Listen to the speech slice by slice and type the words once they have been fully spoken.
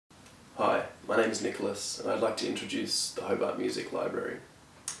name's Nicholas and I'd like to introduce the Hobart Music Library.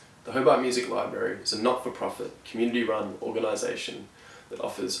 The Hobart Music Library is a not-for-profit, community-run organisation that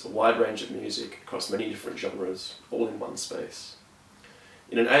offers a wide range of music across many different genres, all in one space.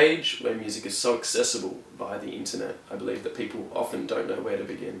 In an age where music is so accessible via the internet, I believe that people often don't know where to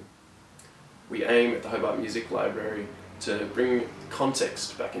begin. We aim at the Hobart Music Library to bring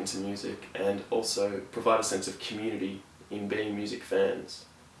context back into music and also provide a sense of community in being music fans.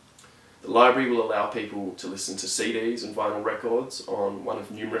 The library will allow people to listen to CDs and vinyl records on one of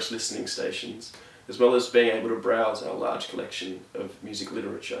numerous listening stations, as well as being able to browse our large collection of music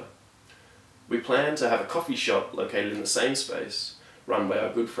literature. We plan to have a coffee shop located in the same space, run by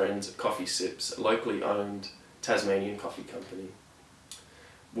our good friends at Coffee Sips, a locally owned Tasmanian coffee company.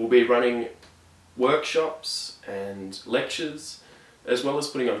 We'll be running workshops and lectures, as well as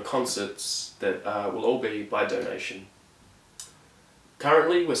putting on concerts that will all be by donation.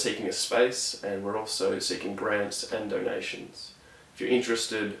 Currently we're seeking a space and we're also seeking grants and donations. If you're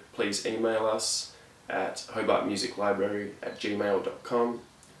interested, please email us at hobartmusiclibrary@gmail.com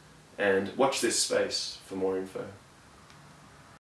and watch this space for more info.